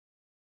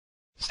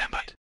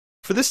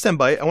For this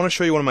STEMbite, I want to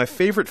show you one of my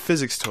favorite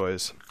physics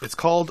toys. It's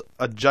called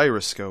a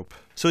gyroscope.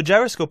 So a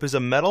gyroscope is a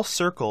metal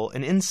circle,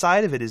 and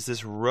inside of it is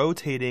this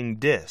rotating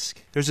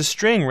disc. There's a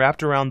string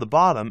wrapped around the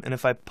bottom, and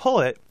if I pull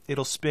it,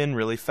 it'll spin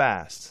really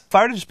fast. If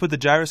I were to just put the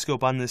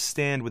gyroscope on this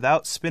stand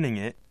without spinning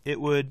it,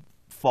 it would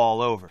fall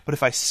over. But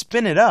if I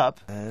spin it up,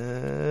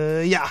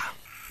 yeah.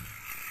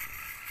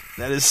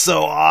 That is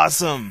so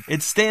awesome!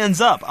 It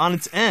stands up on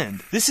its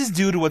end. This is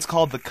due to what's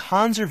called the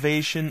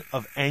conservation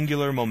of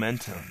angular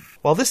momentum.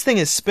 While this thing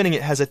is spinning,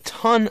 it has a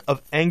ton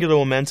of angular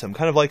momentum,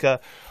 kind of like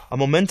a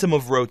momentum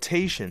of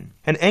rotation.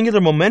 And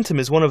angular momentum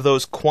is one of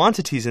those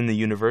quantities in the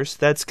universe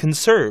that's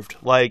conserved,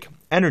 like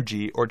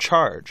energy or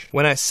charge.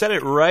 When I set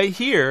it right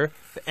here,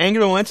 the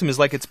angular momentum is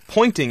like it's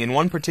pointing in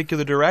one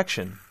particular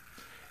direction.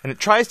 And it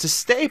tries to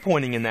stay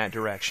pointing in that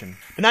direction.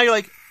 But now you're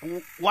like,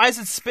 why is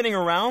it spinning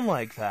around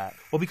like that?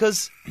 Well,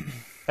 because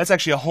that's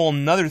actually a whole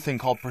nother thing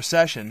called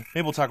precession.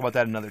 Maybe we'll talk about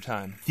that another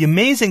time. The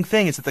amazing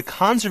thing is that the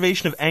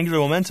conservation of angular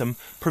momentum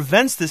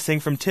prevents this thing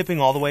from tipping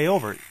all the way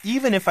over,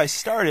 even if I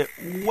start it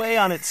way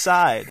on its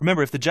side.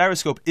 Remember, if the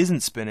gyroscope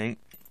isn't spinning,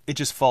 it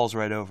just falls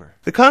right over.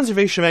 The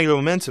conservation of angular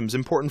momentum is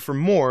important for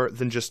more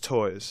than just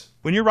toys.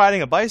 When you're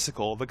riding a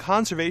bicycle, the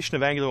conservation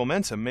of angular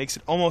momentum makes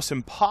it almost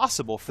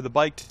impossible for the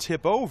bike to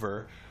tip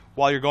over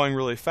while you're going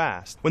really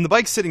fast. When the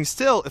bike's sitting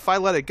still, if I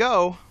let it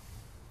go,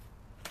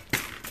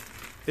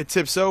 it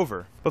tips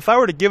over. But if I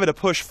were to give it a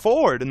push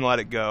forward and let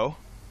it go,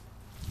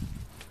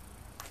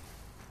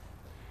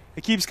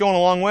 it keeps going a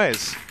long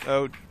ways.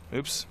 Oh,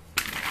 oops.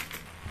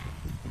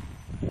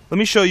 Let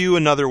me show you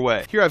another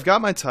way. Here I've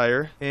got my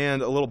tire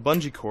and a little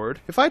bungee cord.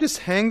 If I just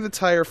hang the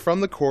tire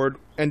from the cord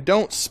and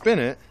don't spin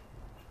it,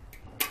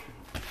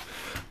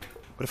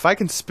 but if I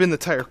can spin the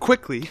tire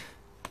quickly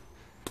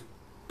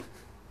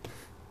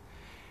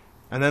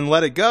and then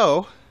let it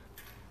go,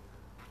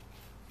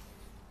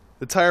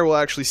 the tire will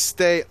actually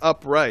stay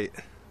upright.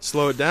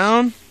 Slow it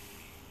down,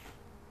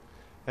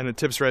 and it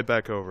tips right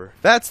back over.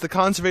 That's the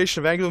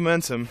conservation of angular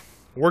momentum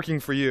working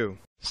for you.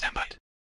 STEMbite.